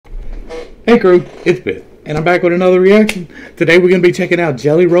Hey crew, it's Pitt, and I'm back with another reaction. Today we're going to be checking out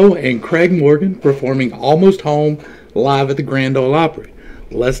Jelly Roll and Craig Morgan performing Almost Home live at the Grand Ole Opry.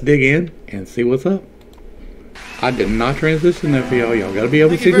 Let's dig in and see what's up. I did not transition that for y'all. Y'all got to be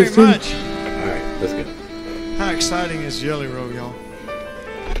able to see this too. Thank you very much. Alright, let's go. How exciting is Jelly Roll, y'all?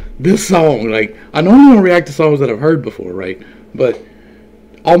 This song, like, I normally don't react to songs that I've heard before, right? But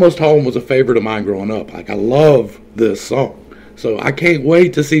Almost Home was a favorite of mine growing up. Like, I love this song. So I can't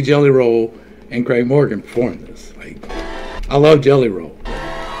wait to see Jelly Roll and Craig Morgan perform this. Like, I love Jelly Roll.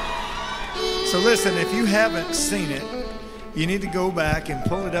 So listen, if you haven't seen it, you need to go back and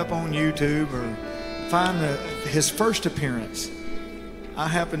pull it up on YouTube or find his first appearance. I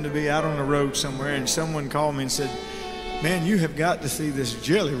happened to be out on the road somewhere and someone called me and said, "Man, you have got to see this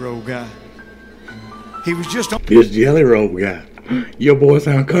Jelly Roll guy." He was just on This Jelly Roll guy. Your boy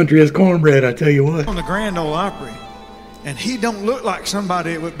sound country as cornbread, I tell you what. on the Grand Ole Opry. And he don't look like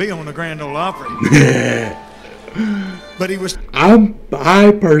somebody that would be on the Grand Ole Opry. But he was.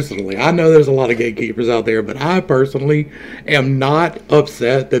 I personally, I know there's a lot of gatekeepers out there, but I personally am not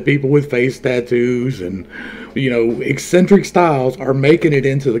upset that people with face tattoos and, you know, eccentric styles are making it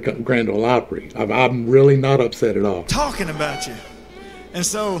into the Grand Ole Opry. I'm really not upset at all. Talking about you. And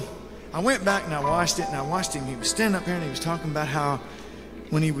so I went back and I watched it, and I watched him. He was standing up here and he was talking about how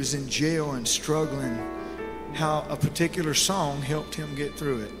when he was in jail and struggling, how a particular song helped him get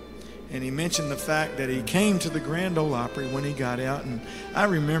through it. And he mentioned the fact that he came to the Grand Ole Opry when he got out, and I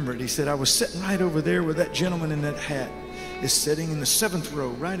remembered. He said, "I was sitting right over there where that gentleman in that hat is sitting in the 7th row,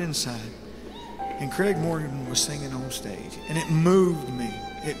 right inside." And Craig Morgan was singing on stage, and it moved me.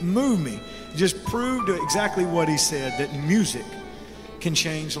 It moved me. It just proved exactly what he said, that music can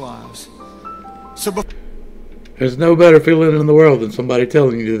change lives. So There's no better feeling in the world than somebody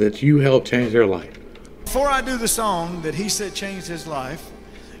telling you that you helped change their life. before I do the song that he said changed his life,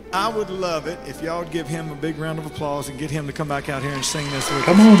 I would love it if y'all would give him a big round of applause and get him to come back out here and sing this with us.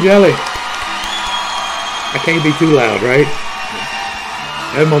 Come on, Jelly. I can't be too loud, right?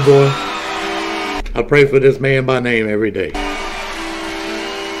 Hey, my boy. I pray for this man by name every day.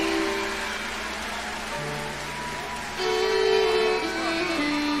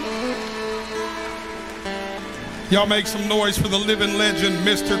 Y'all make some noise for the living legend,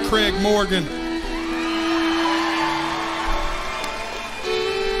 Mr. Craig Morgan.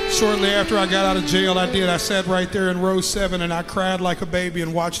 Shortly after I got out of jail, I sat right there in row 7 and I cried like a baby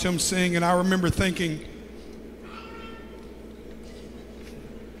and watched him sing, and I remember thinking,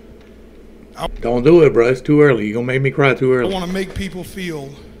 Don't do it, bro. It's too early. You're going to make me cry too I early. want to make people feel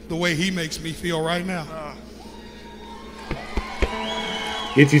the way he makes me feel right now.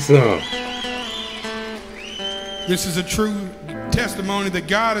 Get you some. This is a true testimony that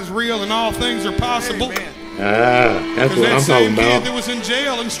God is real and all things are possible. Amen. That's what That I'm same talking kid about. that was in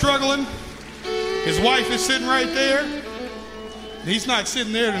jail and struggling, his wife is sitting right there. He's not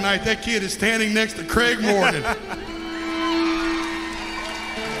sitting there tonight. That kid is standing next to Craig Morgan.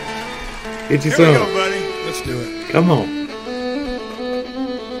 Get you Here we some. go, buddy. Let's do it. Come on.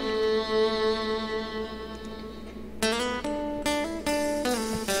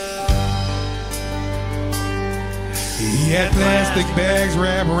 He had plastic bags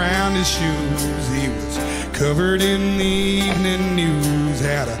wrapped around his shoes. He was covered in the evening news.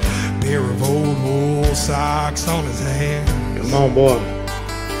 Had a pair of old wool socks on his hands. Come on, boy.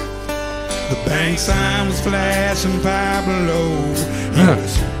 The bank sign was flashing far below. He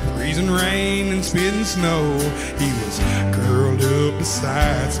was freezing rain and spitting snow. He was curled up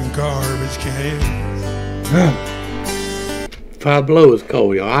beside some garbage cans. Five Below is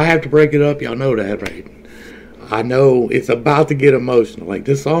cold, y'all. I have to break it up. Y'all know that, right? I know it's about to get emotional. Like,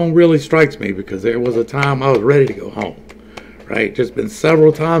 this song really strikes me because there was a time I was ready to go home, right? Just been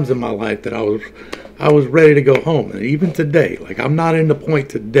several times in my life that I was ready to go home. And even today, like, I'm not in the point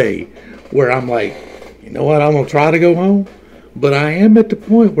today where I'm like, you know what, I'm going to try to go home. But I am at the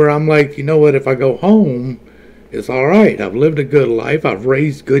point where I'm like, you know what, if I go home, it's all right. I've lived a good life. I've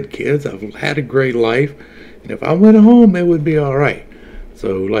raised good kids. I've had a great life. And if I went home, it would be all right.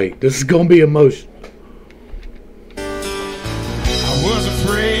 So, like, this is going to be emotional. I was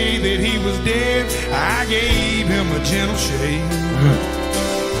afraid that he was dead. I gave him a gentle shake.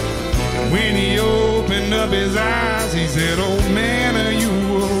 And when he opened up his eyes, he said, "Oh man, are you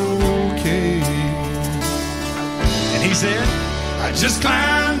okay?" And he said, "I just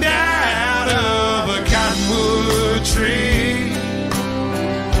climbed out of a cottonwood tree.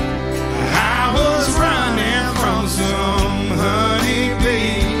 I was running from some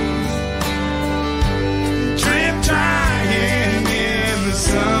honeybee. Trip trying in the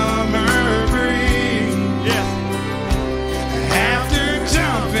summer breeze. yeah. After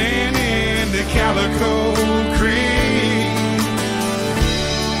jumping in Calico Creek.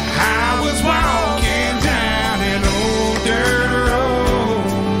 I was walking down an old dirt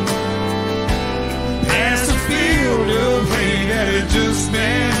road, past a field of hay that had just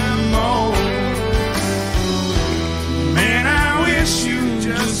been mowed. Man, I wish you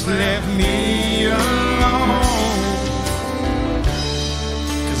just left me alone,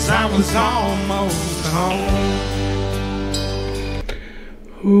 'cause I was almost home.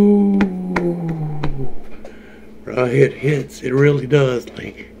 Ooh. It hits. It really does.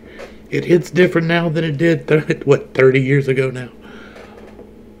 Like, it hits different now than it did, 30 years ago now?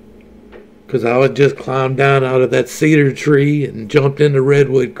 Because I would just climb down out of that cedar tree and jumped into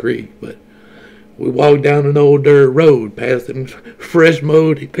Redwood Creek. But we walked down an old dirt road past them fresh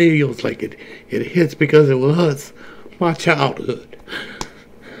mowed fields. Like, it hits because it was my childhood.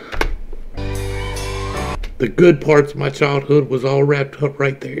 The good parts of my childhood was all wrapped up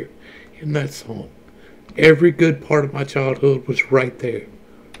right there in that song. Every good part of my childhood was right there.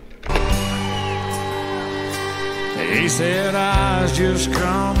 He said, I was just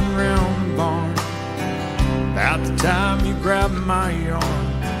coming round the barn about the time you grabbed my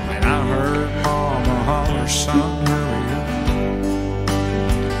arm, and I heard Mama holler, son, hurry up.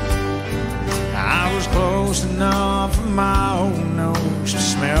 I was close enough for my old nose to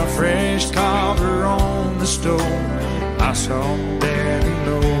smell fresh cobbler on the stove. I saw Daddy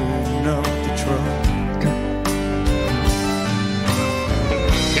loading up the truck.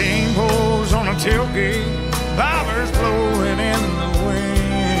 Cane poles on a tailgate, bobbers blowing in the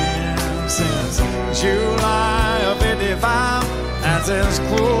wind. Since July of '55, that's as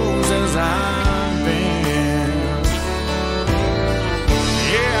close as I've been.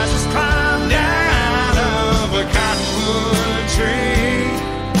 Yeah, I just climbed out of a cottonwood tree.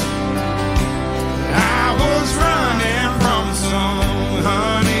 I was running from some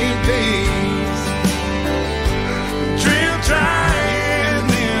honeybees, drill trying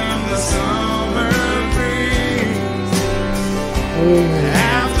in the summer breeze.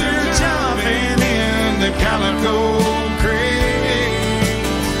 After jumping in the Calico Creek,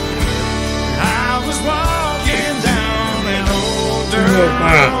 I was walking down an old dirt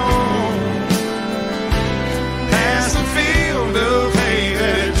road, past a field of hay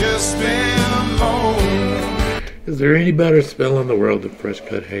that had just been mowed. Is there any better smell in the world than fresh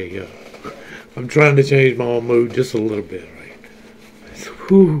cut hay? I'm trying to change my own mood just a little bit, right?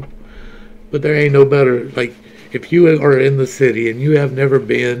 Whew. But there ain't no better. Like, if you are in the city and you have never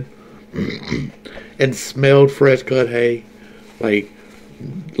been and smelled fresh cut hay, like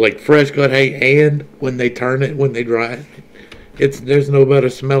fresh cut hay, and when they turn it, when they dry it, there's no better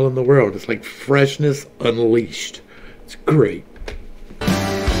smell in the world. It's like freshness unleashed. It's great.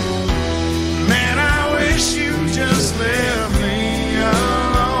 Man, I wish you just left me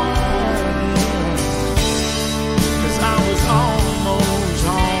alone, 'cause I was almost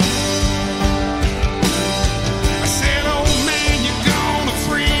home. I said, oh man, you're gonna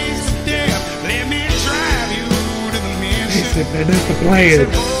freeze to death. Let me drive you to the mission. Man, that's the I plan.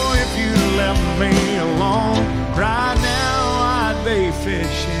 said, boy, if you left me alone, right now I'd be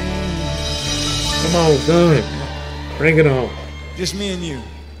fishing. Come on, son. Bring it on. Just me and you.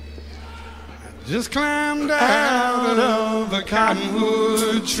 Just climbed out of a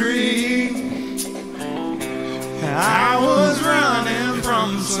cottonwood tree. I was running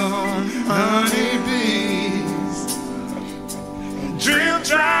from some honeybees, drill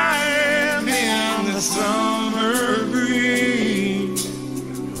trying in the summer breeze.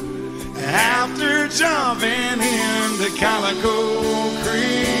 After jumping in the Calico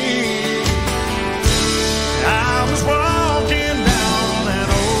Creek, I was walking down an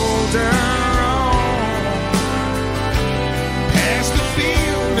old dirt road, past a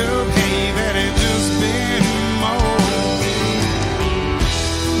field of hay that had just been mowed.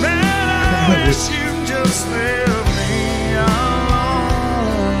 Man, I wish you just left me alone,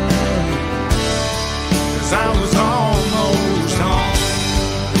 'cause I was almost home.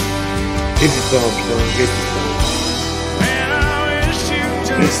 Get your song, son. Get your song. Man, I wish you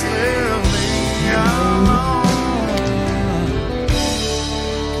just left me alone,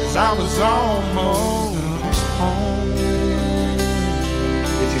 'cause I was almost home.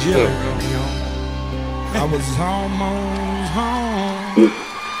 Get your song. I was almost home.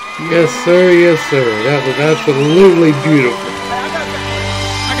 Yes, sir. Yes, sir. That was absolutely beautiful.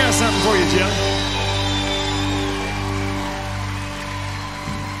 I got something for you, Jelly.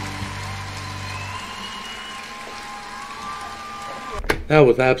 That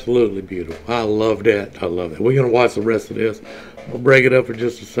was absolutely beautiful. I love that. I love that. We're going to watch the rest of this. We'll break it up for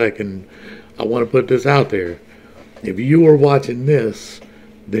just a second. I want to put this out there. If you are watching this,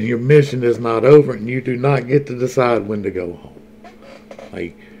 then your mission is not over, and you do not get to decide when to go home.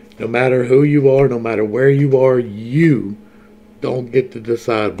 Like, no matter who you are, no matter where you are, you don't get to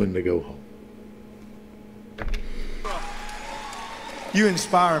decide when to go home. You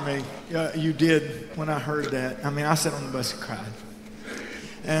inspire me. You did when I heard that. I mean, I sat on the bus and cried.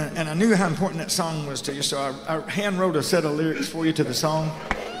 And I knew how important that song was to you, so I hand wrote a set of lyrics for you to the song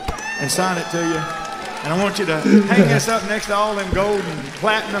and signed it to you. And I want you to hang this up next to all them gold and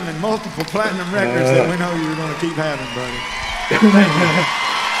platinum and multiple platinum records that we know you're going to keep having, buddy.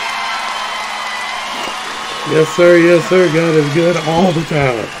 Yes, sir. Yes, sir. God is good all the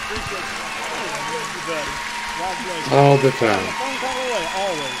time. All the time.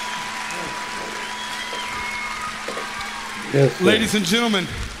 Yes, sir. Ladies and gentlemen,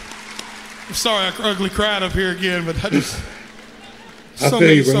 I'm sorry I ugly cried up here again, but I just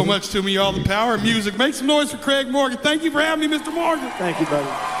means so much to me. All the power of music. Make some noise for Craig Morgan. Thank you for having me, Mr. Morgan. Thank you, buddy.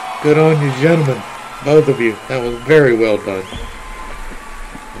 Good on you, gentlemen. Both of you. That was very well done.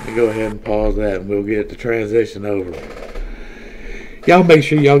 Let me go ahead and pause that, and we'll get the transition over. Y'all make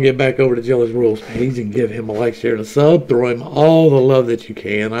sure y'all get back over to Jelly's Rules page and give him a like, share, and a sub. Throw him all the love that you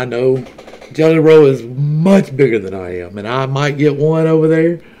can. I know Jelly Roll is much bigger than I am, and I might get one over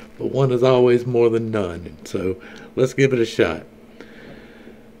there, but one is always more than none. So let's give it a shot.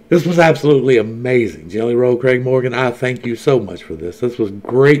 This was absolutely amazing. Jelly Roll, Craig Morgan, I thank you so much for this. This was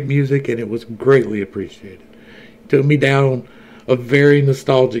great music, and it was greatly appreciated. It took me down a very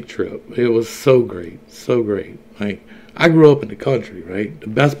nostalgic trip. It was so great, so great. Like, I grew up in the country, right? The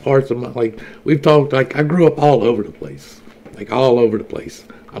best parts of my, like, we've talked, like, I grew up all over the place. Like, all over the place.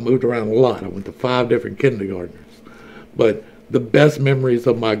 I moved around a lot. I went to 5 different kindergartners. But the best memories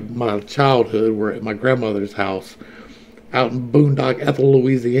of my childhood were at my grandmother's house out in Boondock, Ethel,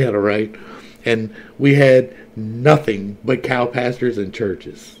 Louisiana, right? And we had nothing but cow pastures and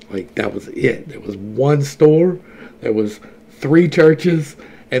churches. Like, that was it. There was one store, there was 3 churches,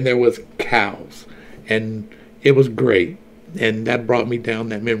 and there was cows. And it was great. And that brought me down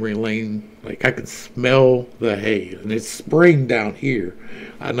that memory lane. Like, I could smell the hay. And it's spring down here.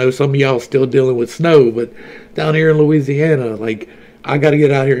 I know some of y'all still dealing with snow, but down here in Louisiana, like, I got to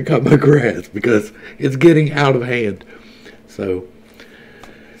get out here and cut my grass because it's getting out of hand. So,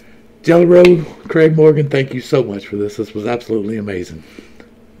 Jelly Roll, Craig Morgan, thank you so much for this. This was absolutely amazing.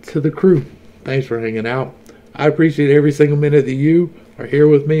 To the crew, thanks for hanging out. I appreciate every single minute that you are here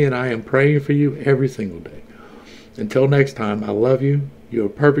with me, and I am praying for you every single day. Until next time, I love you. You are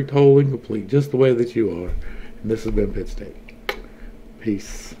perfect, whole, and complete, just the way that you are. And this has been Pittstake.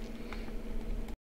 Peace.